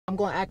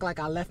gonna act like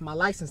I left my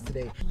license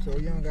today. So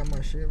you don't got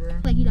my shit, bro?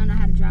 Like you don't know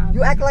how to drive.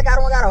 You act like I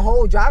don't got a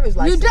whole driver's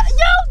license. You don't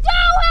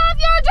have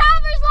your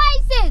driver's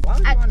license. Why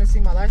would you want to see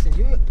my license?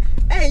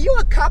 Hey, you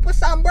a cop or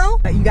something, bro?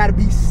 You gotta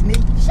be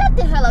sneaky. Shut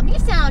the hell up. You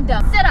sound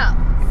dumb. Sit up.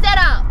 Sit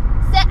up.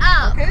 Sit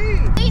up.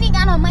 Okay. You ain't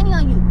got no money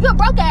on you. You're a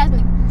broke ass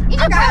nigga.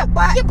 You're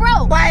broke. You're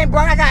broke. Boy, I ain't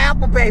broke. I got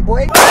Apple Pay,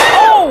 boy.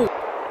 Oh!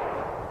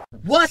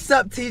 What's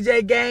up,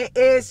 TJ gang?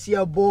 It's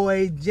your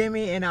boy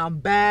Jimmie, and I'm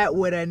back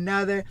with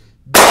another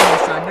video.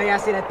 So I know y'all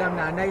see that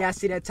thumbnail. I know y'all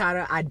see that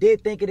title. I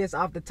did think of this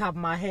off the top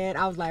of my head.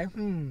 I was like,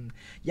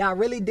 y'all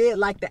really did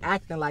like the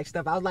acting like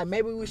stuff. I was like,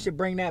 maybe we should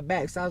bring that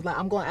back. So I was like,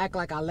 I'm gonna act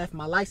like I left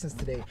my license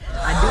today.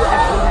 I do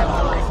actually have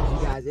my license,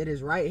 you guys. It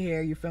is right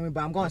here, you feel me?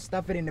 But I'm gonna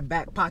stuff it in the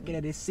back pocket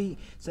of this seat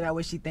so that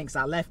way she thinks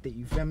I left it,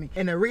 you feel me?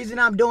 And the reason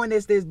I'm doing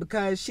this is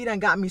because she done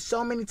got me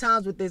so many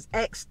times with this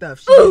X stuff.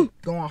 She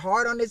going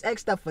hard on this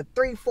X stuff for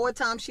 3-4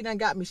 times. She done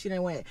got me. She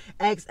done went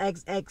X,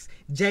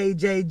 J,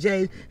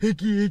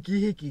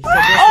 hickey. So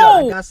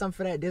I got something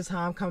for that. This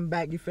how I'm coming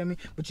back, you feel me?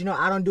 But you know,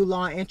 I don't do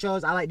long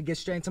intros. I like to get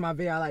straight into my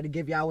video. I like to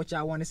give y'all what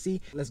y'all want to see.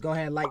 Let's go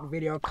ahead and like the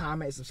video,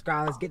 comment,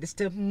 subscribe. Let's get this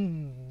to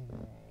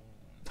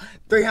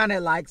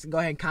 300 likes. Go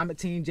ahead and comment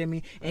Team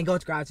Jimmie and go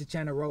subscribe to the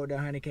channel. Road to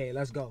 100K.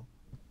 Let's go.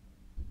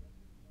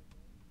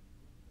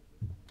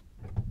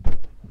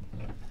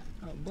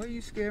 Oh, boy,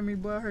 you scared me,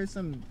 boy. I heard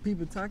some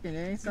people talking.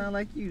 They ain't sound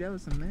like you. That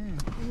was some man.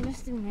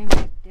 There's the man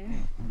right there.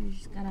 You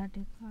just got out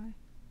the car.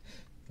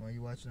 Why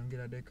you watching them get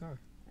out their car?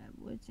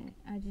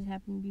 I just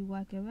happened to be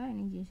walking by and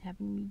he just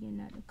happened to be getting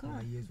out the car.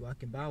 Oh, you was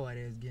walking by while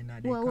they was getting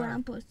out their car. What I'm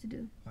supposed to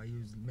do? Oh, you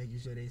was making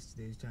sure they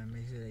was trying to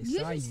make sure they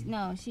saw you.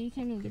 No, she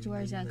can't even get your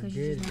words out because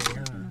you just You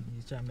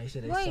was trying to make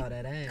sure they saw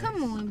that ass.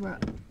 Come on, bro.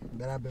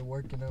 That I've been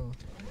working on.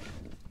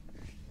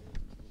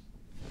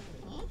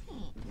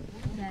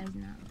 That is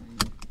not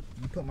funny.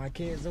 You put my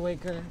kids away,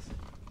 cuz?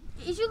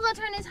 Is you gonna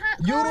turn this hot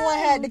car? You the one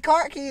had the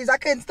car keys. I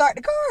couldn't start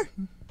the car.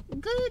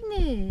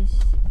 Goodness.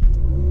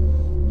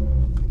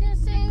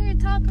 Just sitting here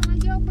talking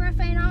like your breath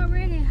ain't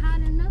already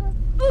hot enough.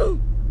 Ooh.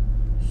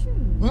 Shoot.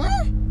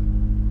 Huh?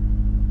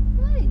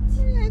 What?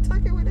 You ain't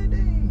talking with that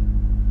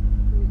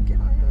thing. Get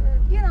on your ass.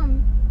 Get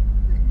him.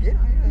 Get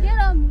on your ass. Get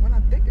him. When I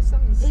think of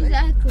something to say.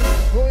 Exactly.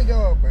 Where we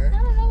go, bro? I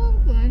don't know where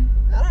we're going.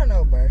 I don't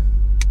know, bro.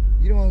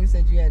 You the one who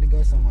said you had to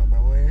go somewhere, bro.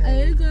 Where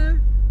the hell?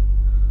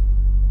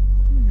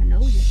 I know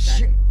we just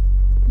started.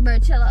 Bro,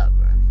 chill out,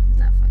 bro. It's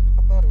not funny.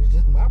 I thought it was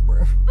just my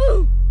breath.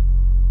 Ooh.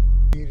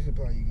 Beauty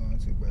supply you going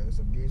to, bro? It's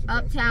a beauty supply.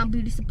 Uptown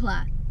Beauty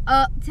Supply.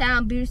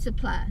 Uptown Beauty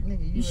Supply.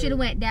 Nigga, you should have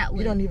went that way.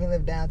 You don't even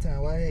live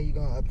downtown. Why the hell you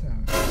going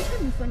uptown? It's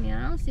gonna be funny.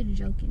 I don't see the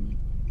joke in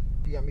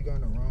it. You got me going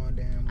the wrong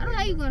damn way. I don't know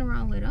how you going the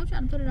wrong way. Don't try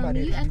to put it on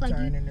me. You act like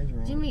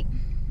you, Jimmie.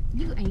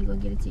 You gonna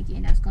get a ticket,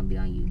 and that's gonna be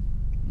on you.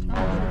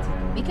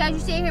 Because you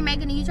sit here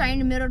making a U-turn in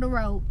the middle of the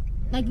road.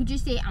 Like you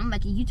just said, I'm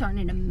making a U-turn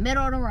in the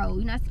middle of the road.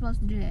 You're not supposed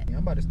to do that. I'm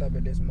about to stop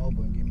at this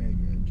mobile and give me a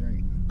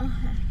drink.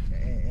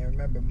 And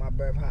remember, my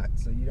breath hot,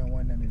 so you don't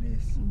want none of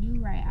this. You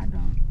right, I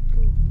don't.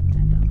 Cool. I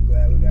don't. I'm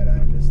glad we got to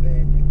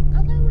understand it.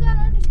 Okay, we got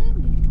to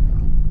understand it.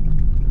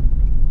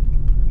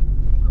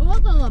 Oh,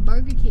 I'm going to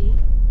Burger King.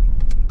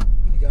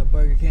 You got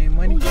Burger King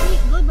money?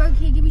 Oh, go Burger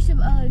King, give me some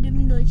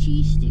them little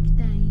cheese stick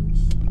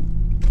things.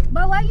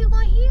 But why you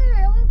going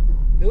here?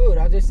 Dude,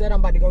 I just said I'm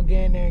about to go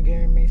get in there and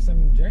give me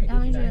some drink. I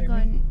want you to go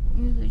in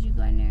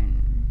there and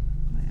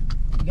whatever.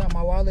 You got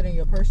my wallet in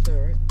your purse though,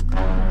 right?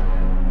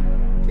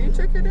 Can you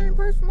check your damn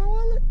purse for my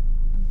wallet?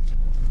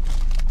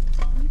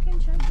 You can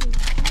check it.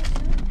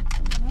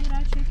 Why would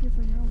I check it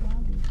for your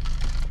wallet?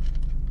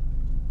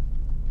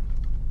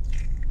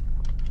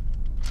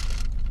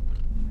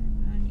 I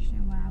don't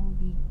understand why I would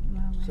be.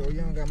 So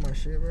you don't got my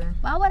shit, bro?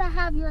 Why would I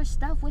have your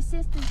stuff? What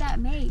sense does that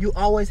make? You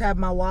always have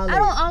my wallet. I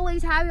don't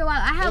always have your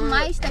wallet. I have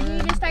my stuff. You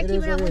just start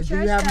keeping up with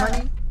your stuff. Do you have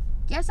money?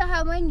 Yes, I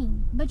have money.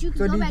 But you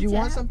can go back to. So did you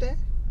want something?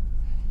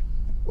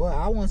 Well,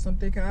 I want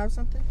something. Can I have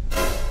something?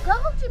 Go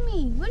to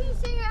me. What are you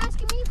sitting here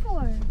asking me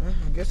for?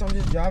 I guess I'm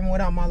just driving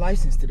without my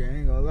license today. I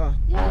ain't gonna lie.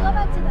 Yeah, go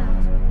back to the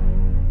house.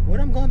 What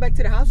I'm going back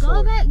to the house for?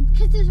 Go back,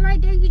 cause it's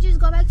right there. You just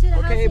go back to the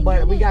house. Okay,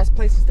 but we got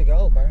places to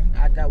go, bro.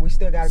 We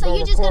still gotta go. So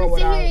you just gonna sit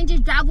here and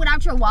just drive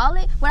without your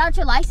wallet, without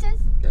your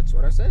license? That's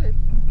what I said.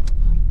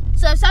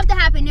 So if something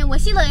happened, then when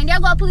she look, and there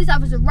go a police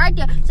officer right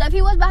there. So if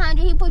he was behind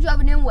you, he put you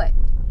over, then what?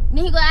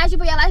 Then he gonna ask you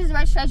for your license and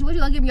registration. What, you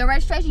gonna give him your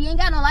registration? You ain't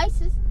got no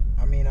license.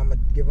 I mean, I'm gonna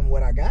give him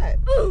what I got.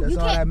 That's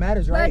all that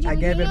matters, right? Bro, I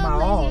gave it my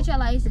all.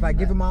 If I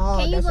give it my all,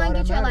 that's all that matters. Can you go and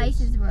get your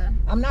license, bro?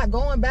 I'm not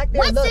going back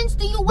there. What sense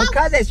do you want?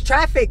 Because it's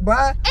traffic,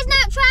 bro. It's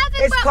not traffic,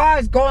 it's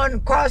cars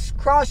going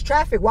cross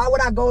traffic. Why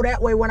would I go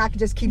that way when I can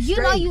just keep straight?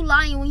 You know you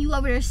lying when you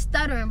over there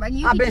stuttering, bro.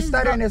 I've been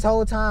stuttering this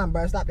whole time,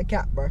 bro. Stop the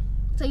cap, bro.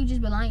 So you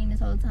just been lying this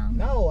whole time?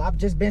 No, I've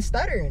just been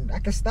stuttering. I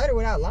can stutter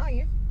without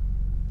lying.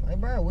 Like,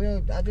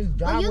 bro, I just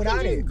drive without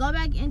it. You can just go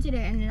back into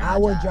there and then I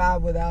would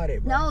drive without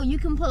it, bro. No, you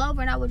can pull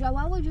over and I would drive.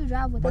 Why would you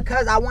drive without it?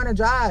 Because I want to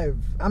drive.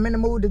 I'm in the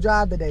mood to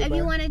drive today, If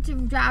you wanted to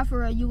drive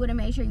for real, you would have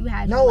made sure you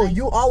had your No, license.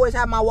 you always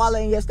have my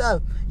wallet and your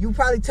stuff. You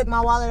probably took my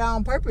wallet out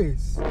on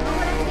purpose. Why would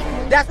I take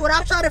your That's what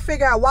I'm trying to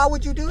figure out. Why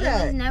would you do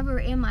that? It was never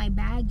in my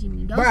bag,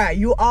 Jimmie. Bruh,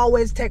 you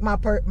always take my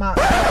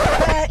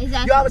Exactly.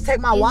 You always take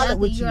my wallet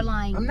with you. You're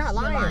lying. I'm not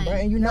lying, bro,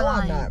 and you know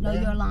I'm not, bro.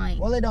 No, you're lying.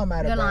 Well, it don't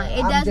matter, You're lying.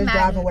 It I'm does just matter.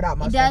 driving without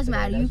my It stuff does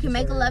matter. You can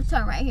make a left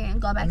turn right here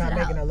and go back to the house. I'm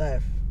not making a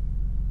left.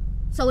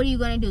 So what are you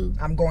gonna do?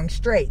 I'm going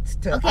straight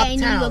to uptown.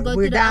 And then you go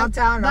We're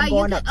downtown, and I'm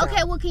going uptown.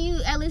 Okay, well, can you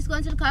at least go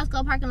into the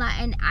Costco parking lot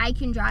and I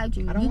can drive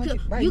you? I don't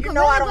you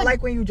know I don't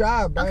like when you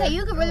drive, bro. Okay,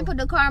 you can really put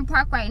the car in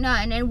park right now,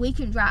 and then we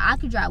can drive. I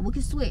can drive. We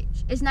can switch.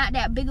 It's not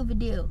that big of a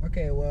deal.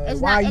 Okay, well,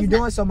 why are you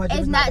doing so much?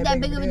 It's not that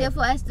big of a deal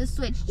for us to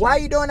switch. Why are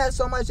you doing that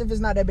so much if it's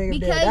not that big of a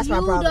deal? That's my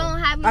problem. Because you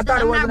don't have your I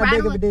thought it wasn't a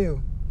big of a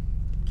deal.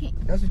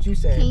 That's what you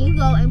said. Can you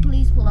go and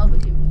please pull over,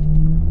 Jimmie?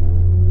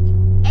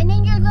 And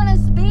then you're gonna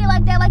speed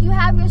like that, like you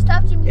have your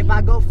stuff, Jimmie. If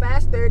I go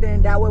faster,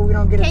 then that way we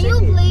don't get a ticket.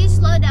 Can you please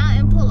slow down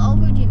and pull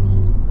over, Jimmie?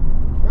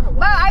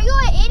 Bro, are you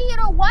an idiot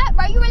or what?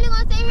 Bro, you really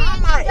gonna sit here and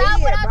just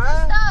drive without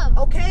your stuff?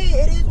 Okay,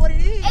 it is what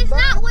it is. It's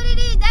not what it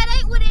is. That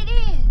ain't what it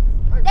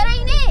is. That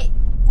ain't it.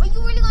 Well,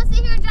 you really gonna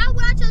sit here and drive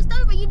without your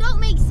stuff, but you don't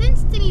make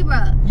sense to me,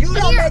 bro. You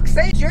don't make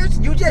sense.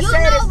 You just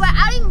said it. Bro,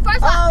 I don't even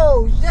first off.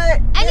 Oh shit.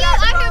 And you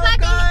out here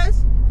like that.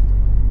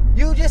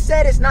 You just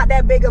said it's not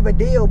that big of a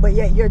deal, but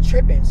yet you're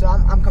tripping. So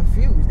I'm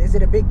confused. Is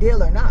it a big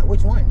deal or not?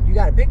 Which one? You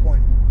gotta pick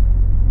one.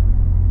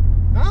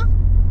 Huh?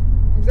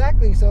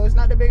 Exactly. So it's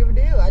not that big of a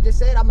deal. I just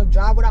said I'm gonna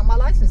drive without my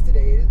license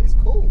today. It's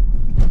cool.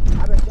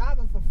 I've been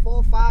driving for 4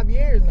 or 5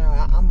 years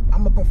now.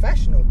 I'm a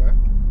professional, bro.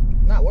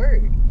 I'm not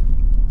worried.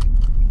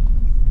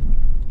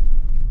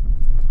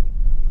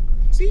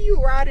 See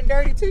you riding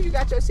dirty too. You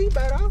got your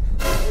seatbelt off.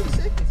 You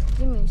sick.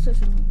 Jimmie, switch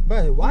with me.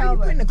 Bro, why are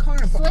you putting the car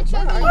in front? Switch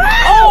with me.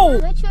 Oh!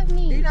 Switch with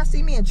me. Do you not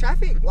see me in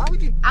traffic? Why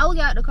would you? I will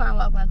get out the car and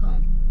walk back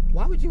home.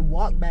 Why would you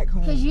walk back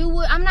home? Because you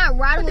would. I'm not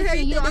riding with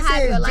you. You don't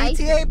have your license.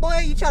 GTA boy,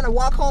 you trying to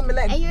walk home and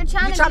let? And you're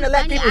trying to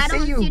let people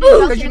see you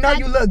because you know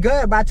you look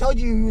good. But I told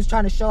you was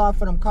trying to show off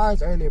for them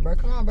cars earlier, bro.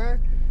 Come on, bro.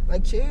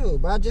 Like chill,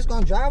 bro. Just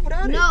gonna drive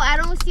without it. No, I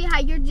don't see how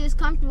you're just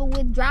comfortable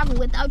with driving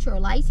without your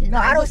license. No,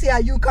 I don't see how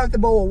you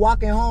comfortable with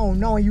walking home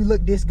knowing you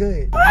look this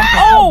good.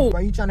 Oh,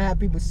 bro, you trying to have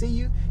people see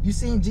you? You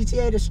seen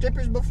GTA the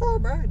strippers before,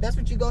 bro? That's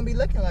what you gonna be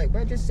looking like,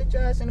 bro. Just sit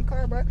your ass in the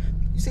car, bro.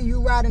 You see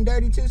you riding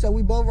dirty too, so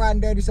we both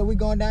riding dirty, so we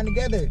going down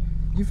together.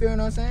 You feel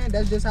what I'm saying?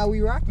 That's just how we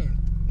rocking.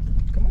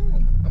 Come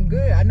on, I'm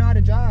good. I know how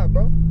to drive,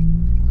 bro.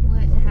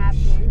 What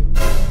happened?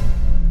 Shit.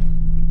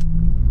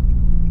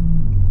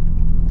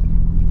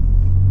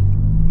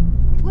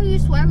 What are you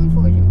swerving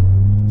for, Jimmie?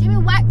 Jimmie,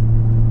 what?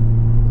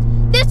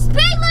 The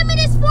speed limit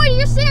is 40.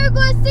 You're sitting here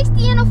going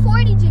 60 and a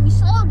 40, Jimmie.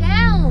 Slow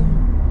down.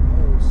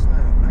 Oh,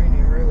 snap. I didn't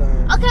even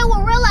realize. Okay,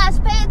 well, realize.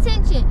 Pay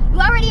attention. You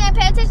already ain't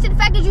pay attention to the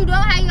fact that you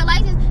don't have your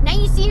license. Now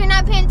you see you're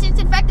not paying attention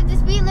to the fact that the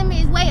speed limit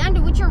is way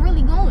under what you're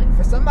really going.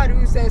 For somebody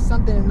who says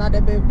something is not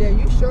that big of a deal,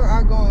 you sure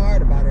are going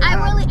hard about it. I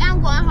really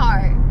am going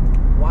hard.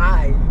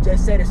 Why? You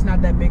just said it's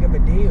not that big of a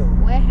deal.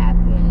 What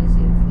happens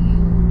if you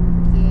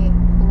get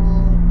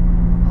pulled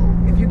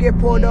over? If you get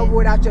pulled over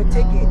without your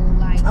ticket,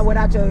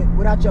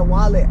 without your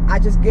wallet, I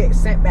just get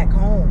sent back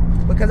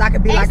home because I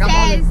could be like,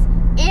 I'm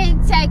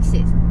in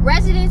Texas,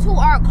 residents who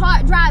are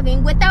caught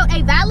driving without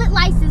a valid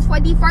license for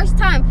the first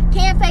time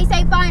can face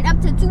a fine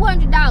up to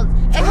 $200.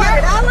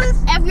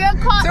 $200? If you're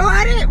caught,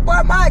 200?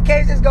 Boy, my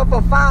cases go for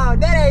 $5.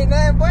 That ain't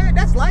nothing, boy.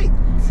 That's light.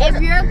 If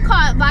you're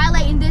caught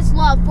violating this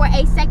law for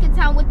a second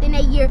time within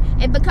a year,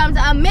 it becomes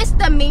a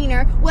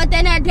misdemeanor with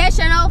an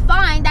additional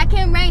fine that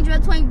can range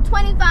between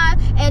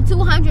 $25 and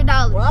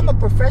 $200. Well, I'm a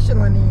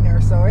professional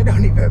neener, so it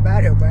don't even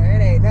matter, boy.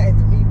 It ain't nothing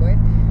to me, boy.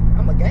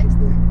 I'm a gangster.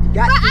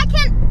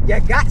 You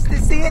got to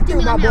see it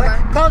through, my boy.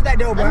 Close that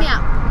door, boy. Let me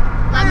out.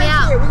 Let me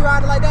out. We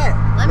riding like that.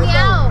 Let me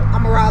out.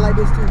 I'm gonna ride like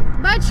this too.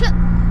 But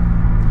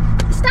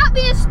stop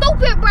being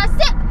stupid, bro.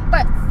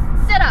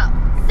 Sit up.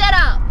 Sit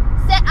up.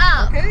 Sit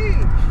up. Okay.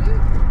 Shit.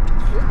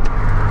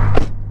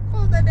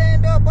 Close that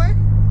damn door, boy.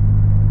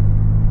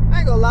 I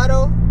ain't gonna lie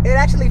though. It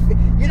actually,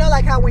 you know,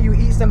 like how when you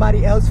eat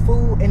somebody else's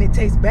food and it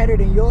tastes better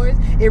than yours,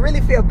 it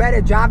really feel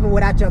better driving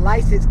without your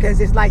license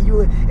because it's like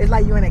you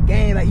in a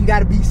game. Like you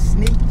gotta be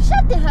sneaky.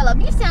 Shut the hell up.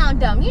 You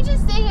sound dumb. You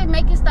just sit here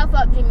making stuff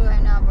up, Jimmie,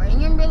 right now, bro.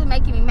 And you're really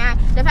making me mad.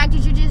 The fact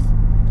that you're just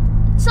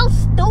so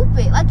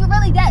stupid. Like you're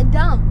really that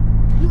dumb.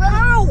 You really?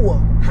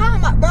 How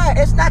am I, bro?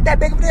 It's not that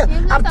big of a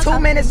deal. I'm 2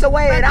 minutes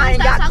away and I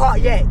ain't got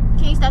caught yet.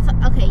 Can you stop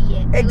talking? Okay,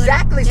 yeah.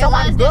 Exactly. So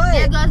I'm good.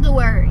 There goes the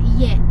word.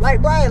 Yeah.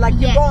 Like, bro, like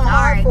you're going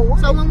hard for what?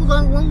 So when we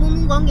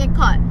gonna get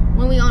caught?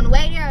 When we on the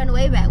way there or on the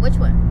way back? Which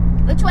one?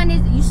 Which one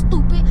is it? You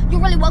stupid? You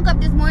really woke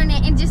up this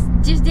morning and just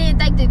didn't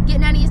think to get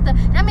none of your stuff.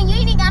 I mean, you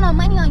ain't got no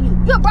money on you.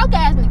 You're a broke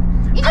ass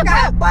nigga. You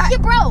just broke. You're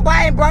broke. Boy,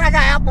 I ain't broke. I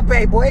got Apple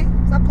Pay, boy.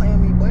 Stop playing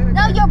with me, boy.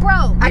 No, you're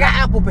broke. I got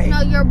Apple Pay.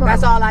 No, you're broke.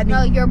 That's all I need.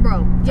 No, you're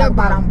broke. You're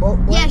broke. I'm broke,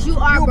 boy. Yes, you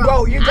are broke.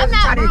 broke. You just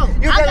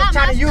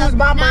trying to use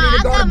my money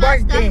to go to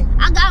Burger King.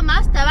 I got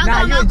my stuff. I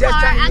got my car.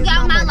 I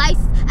got my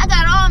license. I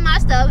got all my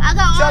stuff. I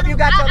got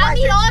all. I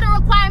meet all the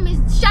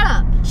requirements. Shut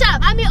up. Shut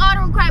up. I meet all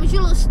the requirements.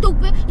 You little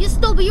stupid. You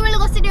stupid. You really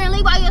gonna sit there and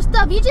leave all your stuff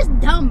stuff. You just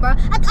dumb, bro.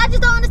 I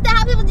just don't understand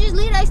how people just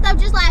leave that stuff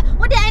just like,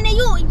 what the, and then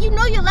you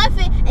know you left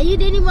it and you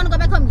didn't even want to go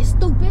back home. You're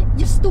stupid.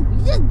 You're stupid.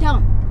 You're just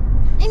dumb.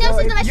 And you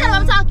never shut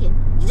up, I'm talking.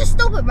 You're just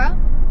stupid, bro.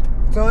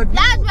 So if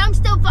I'm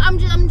still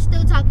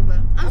talking, bro.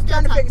 I'm still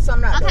trying to figure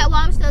something out. Okay, well,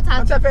 I'm still talking.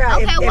 I'm trying to figure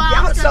out if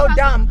y'all so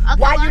dumb,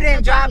 why you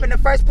didn't drive in the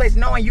first place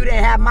knowing you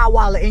didn't have my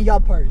wallet in your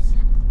purse?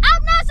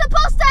 I'm not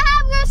supposed to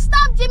have your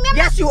stuff, Jimmy.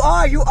 Yes, you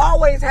are. You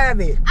always have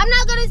it. I'm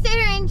not going to sit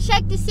here and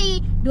check to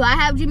see, do I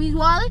have Jimmy's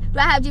wallet? Do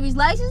I have Jimmy's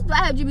license? Do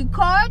I have Jimmy's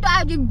card? Do I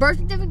have Jimmy's birth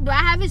certificate? Do I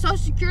have his social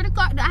security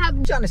card? Do I have...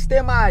 You trying to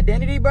steal my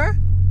identity, bro?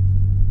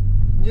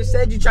 You just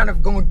said you trying to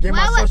go and get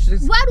my social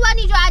security. Why do I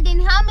need your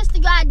identity? How much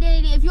your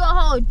identity if you're a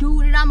whole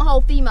dude and I'm a whole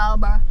female,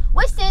 bro?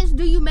 What sense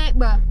do you make,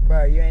 bro?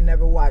 Bro, you ain't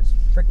never watched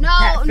freaking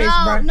Catfish,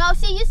 bro. No,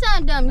 see, you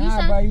sound dumb.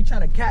 Bro, you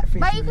trying to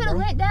catfish bro, you could have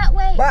went that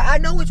way. Bro, I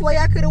know which way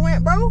I could have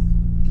went, bro.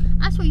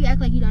 I swear you act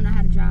like you don't know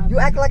how to drive. You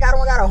act like I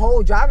don't got a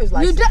whole driver's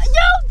license. You don't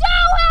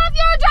have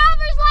your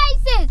driver's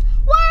license.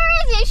 Where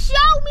is it?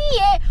 Show me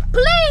it.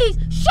 Please,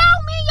 show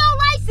me your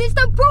license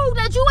to prove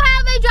that you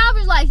have a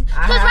driver's license.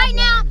 Because right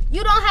now,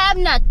 you don't have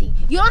nothing.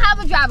 You don't have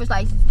a driver's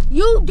license.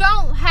 You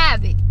don't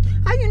have it.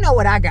 How you know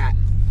what I got?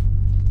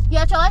 You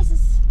got your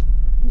license?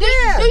 Do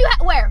you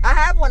have, where? I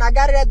have one. I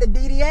got it at the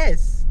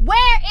DDS.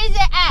 Where is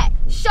it at?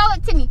 Show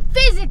it to me.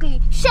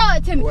 Physically, show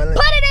it to me. Well,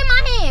 put it in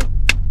my hand.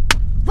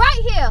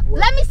 Right here.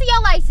 Well, let me see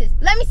your license.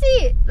 Let me see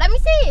it. Let me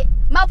see it.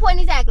 My point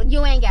is exactly,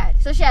 you ain't got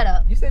it. So shut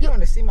up. You said you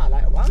want to see my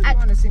license. Why would you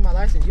want to see my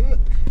license?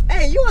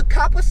 Hey, you a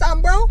cop or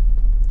something, bro?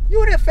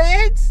 You the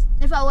feds?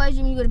 If I was,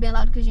 Jimmy, you would have been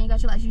locked because you ain't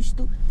got your license. You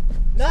stupid.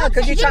 No,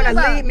 because you trying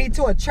to lead me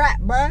to a trap,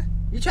 bro.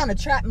 You trying to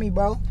trap me,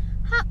 bro.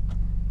 Huh?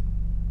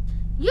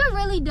 You're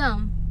really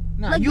dumb.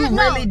 No, like, you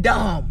really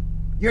dumb.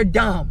 You're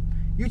dumb.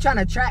 You trying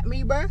to trap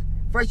me, bro?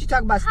 First you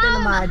talk about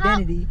stealing my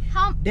identity.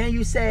 Then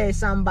you said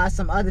something about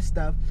some other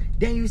stuff.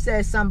 Then you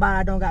said something about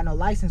I don't got no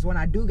license when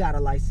I do got a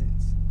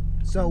license.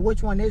 So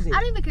which one is it? I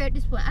don't even care at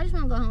this point. I just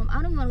want to go home.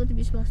 I don't want to go to the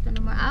beach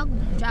no more. I'll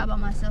drive by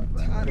myself,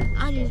 bro.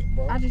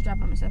 I just drive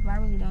by myself, bro. I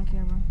really don't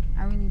care, bro.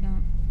 I really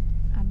don't.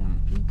 I don't.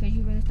 Because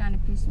you really starting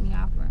to piss me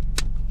off, bro.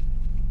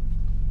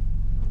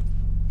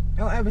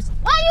 Don't ever.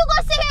 Why you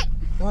gonna sit here?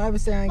 Don't ever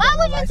say I ain't Why got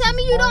no would you license, tell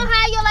me you don't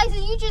have your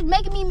license? You just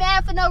making me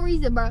mad for no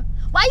reason, bro.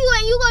 Why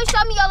you gonna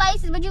show me your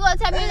license, but you gonna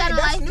tell me you got no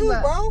license, new,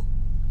 bro?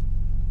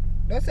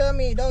 Don't tell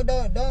me,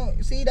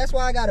 don't. See, that's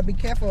why I gotta be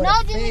careful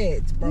of the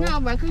feds, bro. No,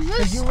 bro, because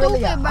you're stupid, really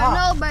bro.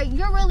 No, bro,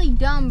 you're really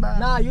dumb, bro.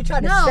 Nah, you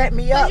tried to set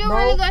me up, bro. You're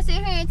really gonna sit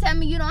here and tell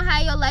me you don't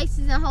have your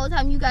license the whole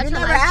time you got your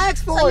license. You never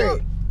asked for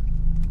it.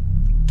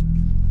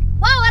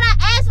 Why would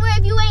I ask for it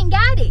if you ain't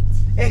got it?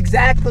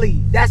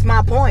 Exactly. That's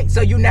my point.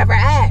 So you never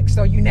ask.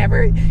 So you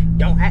never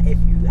don't ask. If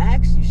you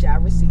ask, you shall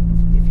receive.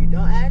 If you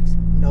don't ask,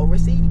 no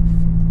receive.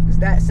 It's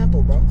that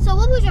simple, bro. So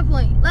what was your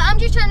point? Like, I'm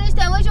just trying to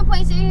understand. What's your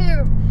point sitting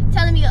here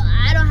telling me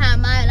I don't have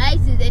my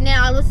license, and then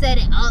all of a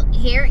sudden,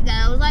 here it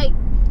goes. Like,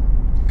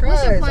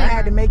 what's your point? I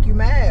had to make you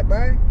mad,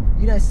 bro.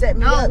 You done set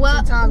me up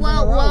 2 times in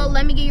a row. Well,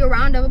 let me give you a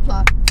round of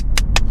applause.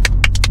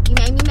 You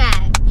made me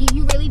mad.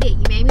 You really did.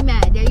 You made me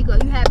mad. There you go.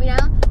 You happy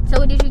now? So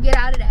what did you get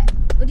out of that?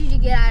 What did you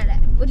get out of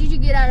that? What did you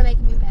get out of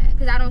making me mad?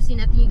 Because I don't see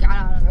nothing you got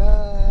out of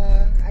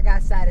it. I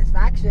got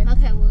satisfaction.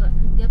 Okay, well,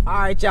 good.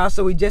 Alright, y'all.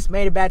 So we just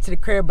made it back to the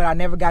crib, but I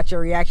never got your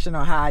reaction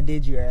on how I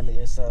did you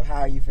earlier. So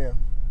how you feel?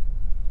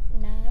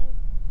 Mad.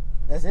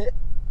 That's it?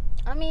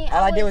 I mean,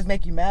 all I did was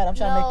make you mad. I'm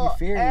trying to make you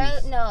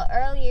furious.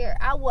 Earlier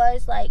I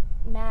was like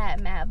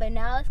mad, but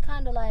now it's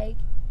kind of like,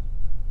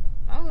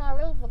 I don't know, I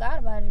really forgot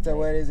about it. So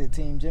what is it,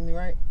 Team Jimmie,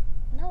 right?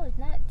 No, it's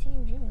not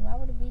Team Jimmie. Why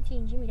would it be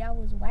Team Jimmie? That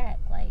was whack.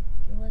 Like,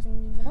 it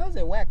wasn't even... How was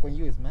it whack when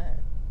you was mad?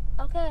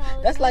 Okay, I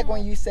was That's mad. like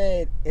when you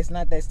said it's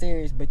not that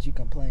serious, but you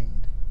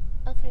complained.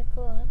 Okay,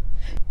 cool.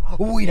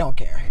 We don't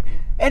care.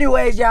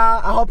 Anyways,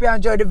 y'all, I hope y'all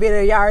enjoyed the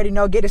video. Y'all already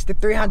know, get us to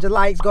 300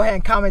 likes. Go ahead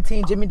and comment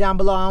Team Jimmie down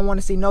below. I don't want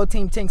to see no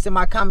Team Tinks in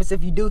my comments.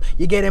 If you do,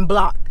 you're getting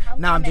blocked.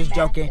 I'm just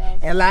joking.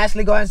 And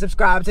lastly, go ahead and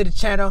subscribe to the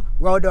channel.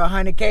 Road to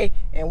 100K.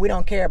 And we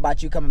don't care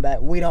about you coming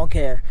back. We don't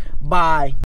care. Bye.